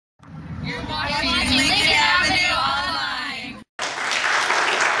You're watching Lincoln Avenue Online.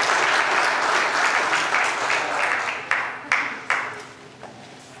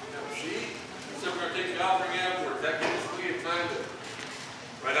 See? So we're going to take the offering afterwards. That gives us plenty of time to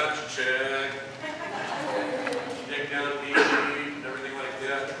write out your check, take down a deed, and everything like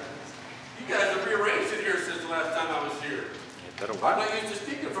that. You guys have rearranged it here since the last time I was here. I'm not used to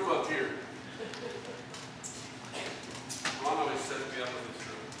speaking from up here. Ron always sets me up in this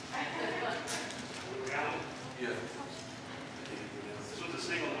room. Yeah. This was a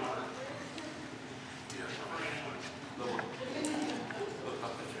single number. Yeah. Little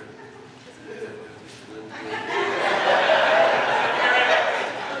puppet chair.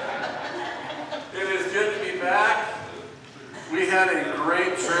 It is good to be back. We had a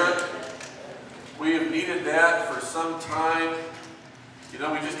great trip. We have needed that for some time. You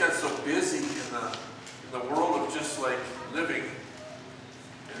know, we just got so busy in the world of just like living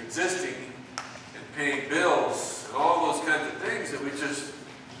and existing and paying bills and all those kinds of things that we just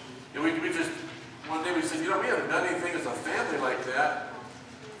one day we said, you know, we haven't done anything as a family like that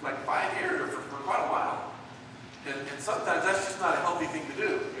like 5 years or for quite a while. And sometimes that's just not a healthy thing to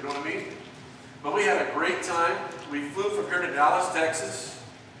do, you know what I mean? But we had a great time. We flew from here to Dallas, Texas.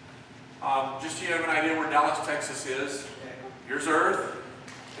 Just so you have an idea where Dallas, Texas is, here's Earth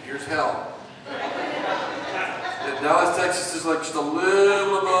and here's hell. And Dallas, Texas is like just a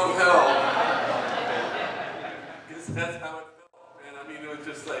little above hell. That's how it felt, man. I mean, it was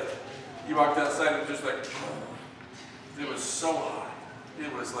just like, you walked outside and it was just like, it was so hot.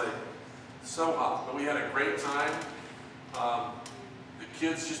 It was like so hot. But we had a great time. The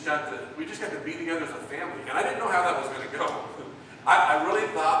kids we just got to be together as a family. And I didn't know how that was going to go. I really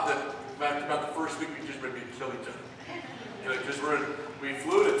thought that about the first week we just maybe kill each other. You know, because we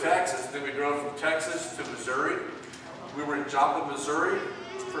flew to Texas, then we drove from Texas to Missouri. We were in Joplin, Missouri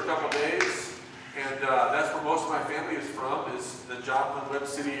for a couple of days. And that's where most of my family is from, is the Joplin, Webb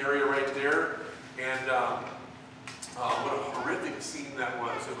City area right there. And what a horrific scene that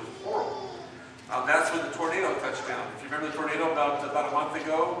was. It was horrible. That's when the tornado touched down. If you remember the tornado about a month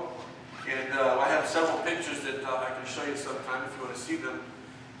ago, and I have several pictures that I can show you sometime if you want to see them.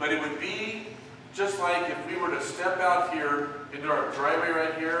 But it would be just like if we were to step out here into our driveway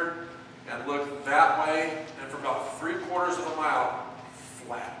right here and look that way, and for about 3/4 of a mile,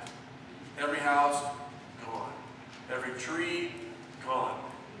 flat. Every house, gone. Every tree, gone.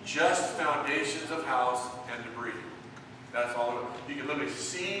 Just foundations of house and debris. That's all. You can literally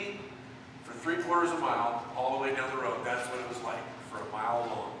see for 3/4 of a mile all the way down the road. That's what it was like for a mile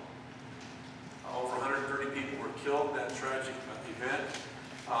long. Over 130 people were killed in that tragic event.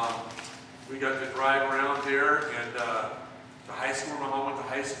 We got to drive around there, and the high school, my mom went to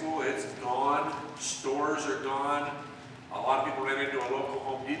high school, it's gone. Stores are gone. A lot of people ran into a local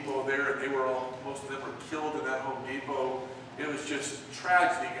Home Depot there, and most of them were killed in that Home Depot. It was just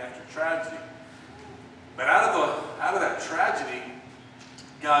tragedy after tragedy. But out of that tragedy,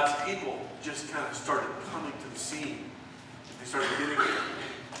 God's people just kind of started coming to the scene. They started getting there.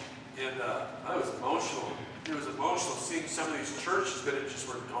 And that was emotional. It was emotional seeing some of these churches that had just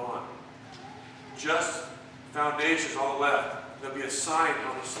were gone. Just foundations all left. There'll be a sign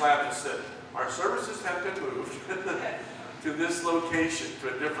on the slab that said, our services have been moved to this location, to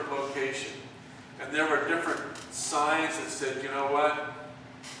a different location. And there were different signs that said, you know what?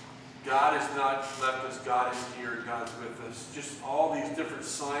 God has not left us, God is here, God's with us. Just all these different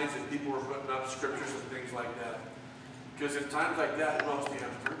signs that people were putting up, scriptures and things like that. Because in times like that, who else do you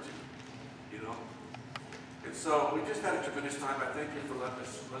have to turn to? You know? And so we just had a tremendous time. I thank you for letting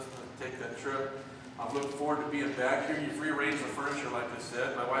us take that trip. I'm looking forward to being back here. You've rearranged the furniture, like I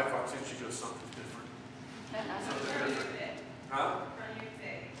said. My wife walks in, she goes, something's different. Something different. Huh?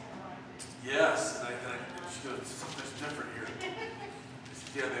 Yes. And she goes, something's different here.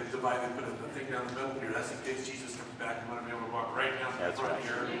 Yeah, they put a thing down the middle here. That's in case Jesus comes back and want to be able to walk right down the front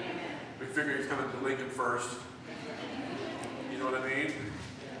here. We figure he's coming to Lincoln first. You know what I mean?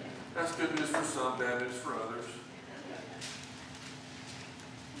 That's good news for some, bad news for others.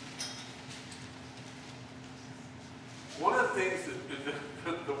 One of the things that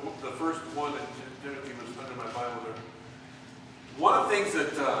the first one that Timothy was under my Bible there. One of the things that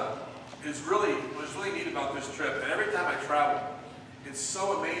was really neat about this trip, and every time I travel, it's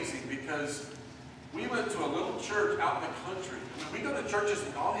so amazing because we went to a little church out in the country. I mean, we go to churches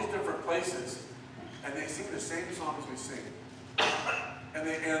in all these different places, and they sing the same songs we sing. And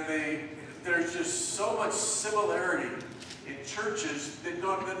there's just so much similarity in churches that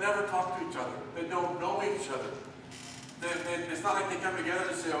never talk to each other. They don't know each other. It's not like they come together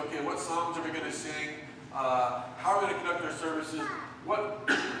and say, okay, what songs are we going to sing? How are we going to conduct our services?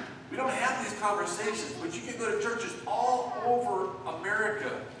 We don't have conversations, but you can go to churches all over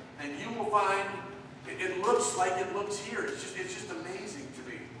America, and you will find it looks like it looks here. It's just amazing to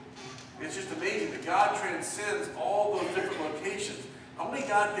me. It's just amazing that God transcends all those different locations. Only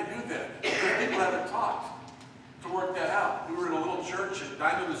God can do that. Because people haven't taught to work that out. We were in a little church in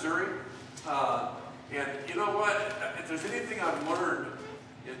Diamond, Missouri, and you know what? If there's anything I've learned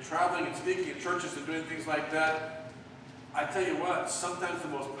in traveling and speaking in churches and doing things like that, I tell you what, sometimes the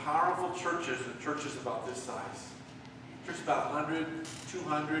most powerful churches are churches about this size. Churches about 100,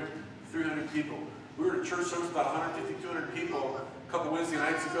 200, 300 people. We were at a church service about 150, 200 people a couple Wednesday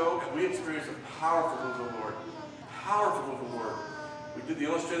nights ago, and we experienced a powerful move of the Lord. Powerful move of the Lord. We did the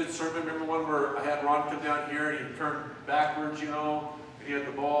illustrated sermon. Remember one where I had Ron come down here and he turned backwards, you know, and he had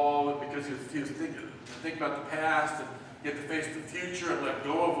the ball because he was thinking about the past, and you have to face the future and let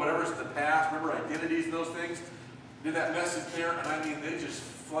go of whatever's in the past. Remember identities and those things? Did that message there, and I mean, they just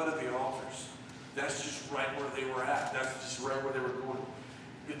flooded the altars. That's just right where they were at. That's just right where they were going.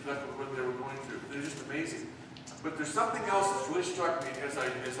 That's what they were going through. They're just amazing. But there's something else that's really struck me as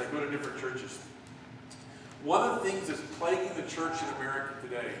I go to different churches. One of the things that's plaguing the church in America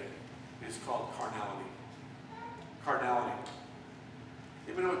today is called carnality. Carnality.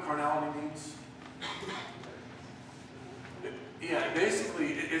 Anybody know what carnality means? Yeah,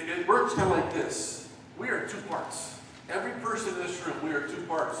 basically, it works kind of like this. We are two parts. Every person in this room, we are two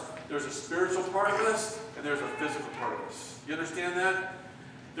parts. There's a spiritual part of us, and there's a physical part of us. You understand that?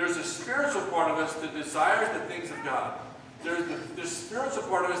 There's a spiritual part of us that desires the things of God. There's the spiritual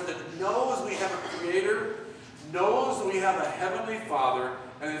part of us that knows we have a Creator, knows we have a Heavenly Father,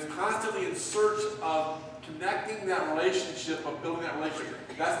 and is constantly in search of connecting that relationship, of building that relationship.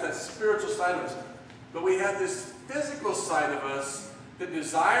 That's that spiritual side of us. But we have this physical side of us that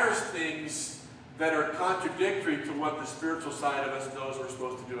desires things that are contradictory to what the spiritual side of us knows we're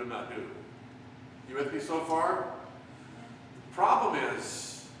supposed to do and not do. You with me so far? The problem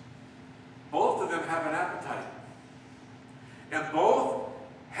is, both of them have an appetite. And both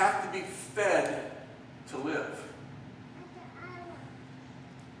have to be fed to live.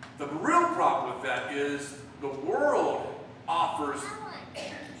 The real problem with that is the world offers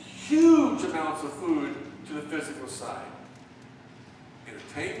huge amounts of food to the physical side.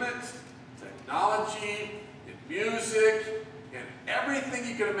 Entertainment, technology, in music, and everything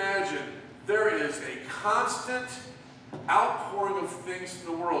you can imagine. There is a constant outpouring of things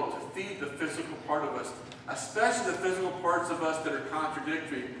in the world to feed the physical part of us, especially the physical parts of us that are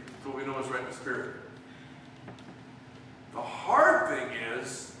contradictory to what we know is right in the spirit. The hard thing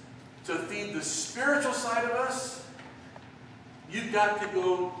is to feed the spiritual side of us. You've got to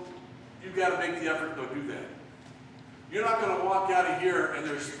make the effort to go do that. You're not going to walk out of here and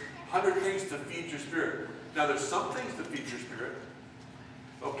there's 100 things to feed your spirit. Now there's some things to feed your spirit.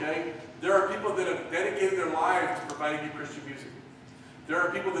 Okay? There are people that have dedicated their lives to providing you Christian music. There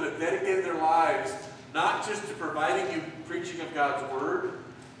are people that have dedicated their lives not just to providing you preaching of God's Word,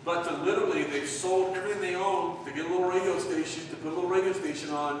 but to literally, they've sold everything they own to get a little radio station, to put a little radio station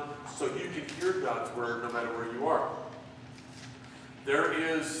on so you can hear God's Word no matter where you are. There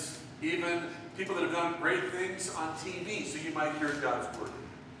is even people that have done great things on TV so you might hear God's Word.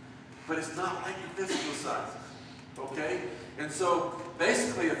 But it's not like your physical side. Okay? And so,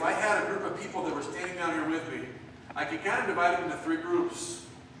 basically, if I had a group of people that were standing down here with me, I could kind of divide them into three groups.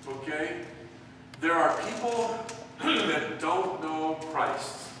 Okay? There are people that don't know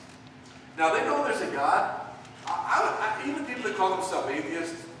Christ. Now, they know there's a God. Even people that call themselves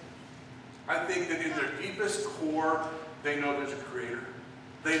atheists, I think that in their deepest core, they know there's a Creator.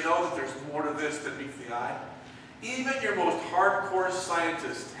 They know that there's more to this than meets the eye. Even your most hardcore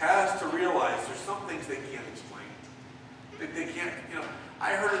scientist has to realize there's some things they can't explain. They can't, you know,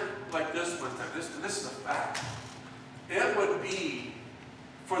 I heard it like this one time, and this is a fact. It would be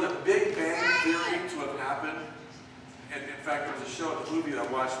for the Big Bang Theory to have happened, and in fact there was a show, a movie that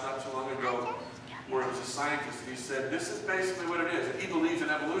I watched not too long ago, where it was a scientist, and he said, this is basically what it is, and he believes in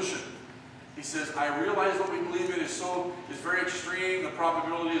evolution. He says, I realize what we believe in is very extreme, the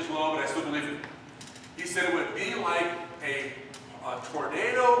probability is low, but I still believe it. He said it would be like a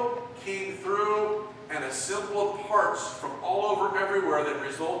tornado came through and assembled parts from all over everywhere that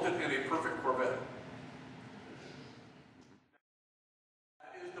resulted in a perfect Corvette.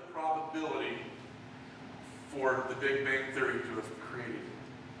 That is the probability for the Big Bang Theory to have created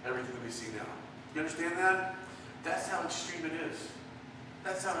everything that we see now. You understand that? That's how extreme it is.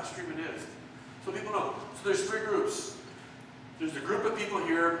 That's how extreme it is. So people know. So there's three groups. There's a group of people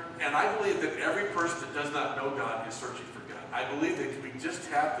here, and I believe that every person that does not know God is searching for God. I believe that we just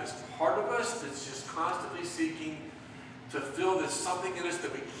have this part of us that's just constantly seeking to feel this something in us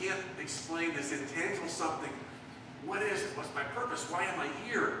that we can't explain, this intangible something. What is it? What's my purpose? Why am I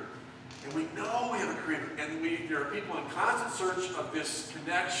here? And we know we have a Creator. And there are people in constant search of this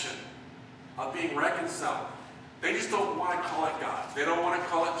connection, of being reconciled. They just don't want to call it God. They don't want to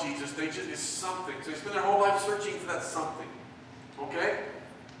call it Jesus. It's something. So they spend their whole life searching for that something. Okay?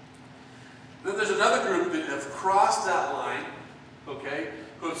 Then there's another group that have crossed that line, okay,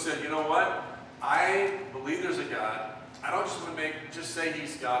 who have said, you know what? I believe there's a God. I don't just want to just say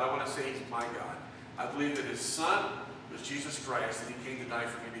He's God. I want to say He's my God. I believe that His Son was Jesus Christ, and He came to die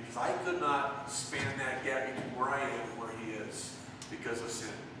for me because I could not span that gap between where I am and where He is because of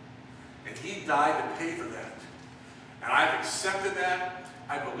sin. And He died to pay for that. And I've accepted that.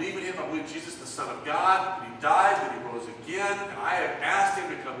 I believe in Him. I believe Jesus is the Son of God. That He died, that He rose again. And I have asked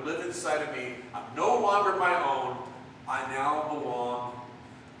Him to come live inside of me. I'm no longer my own. I now belong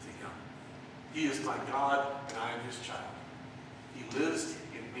to Him. He is my God, and I am His child. He lives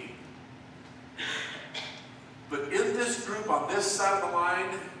in me. But in this group, on this side of the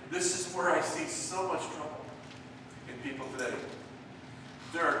line, this is where I see so much trouble in people today.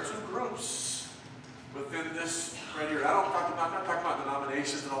 There are two groups within this right here. I'm not talking about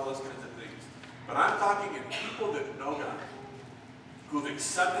denominations and all those kinds of things. But I'm talking in people that know God, who've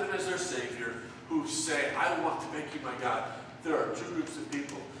accepted Him as their Savior, who say, I want to make You my God. There are two groups of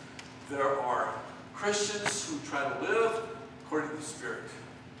people. There are Christians who try to live according to the Spirit.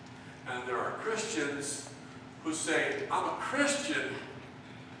 And there are Christians who say, I'm a Christian,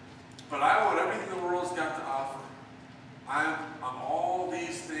 but I want everything the world's got to offer. I'm all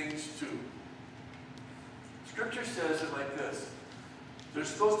these things too. Scripture says it like this. There's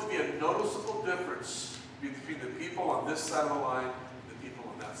supposed to be a noticeable difference between the people on this side of the line and the people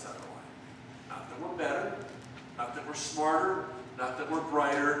on that side of the line. Not that we're better, not that we're smarter, not that we're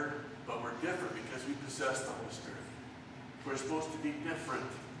brighter, but we're different because we possess the Holy Spirit. We're supposed to be different.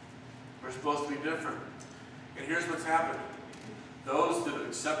 We're supposed to be different. And here's what's happened. Those that have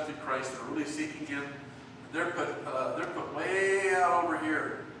accepted Christ and are really seeking Him, they're put way out over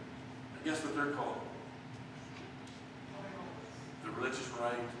here. And guess what they're called? The religious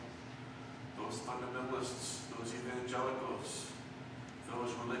right, those fundamentalists, those evangelicals,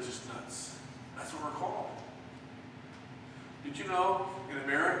 those religious nuts. That's what we're called. Did you know in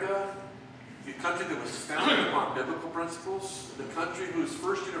America, the country that was founded upon biblical principles, the country whose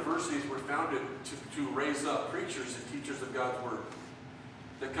first universities were founded to raise up preachers and teachers of God's Word,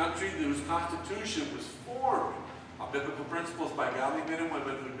 the country whose constitution was formed on biblical principles by godly men and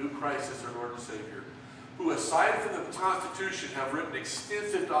women who knew Christ as their Lord and Savior, who aside from the Constitution have written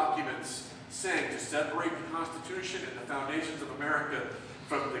extensive documents saying to separate the Constitution and the foundations of America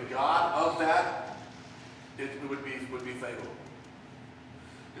from the God of that, it would be fatal.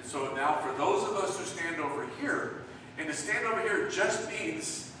 And so now for those of us who stand over here, and to stand over here just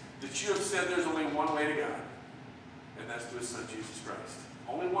means that you have said there's only one way to God, and that's through His Son, Jesus Christ.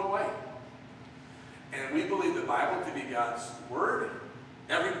 Only one way. And we believe the Bible to be God's Word,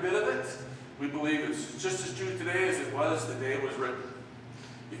 every bit of it. We believe it's just as true today as it was the day it was written.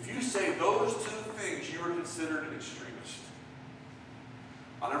 If you say those two things, you are considered an extremist.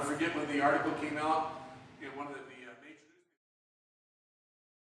 I'll never forget when the article came out in one of the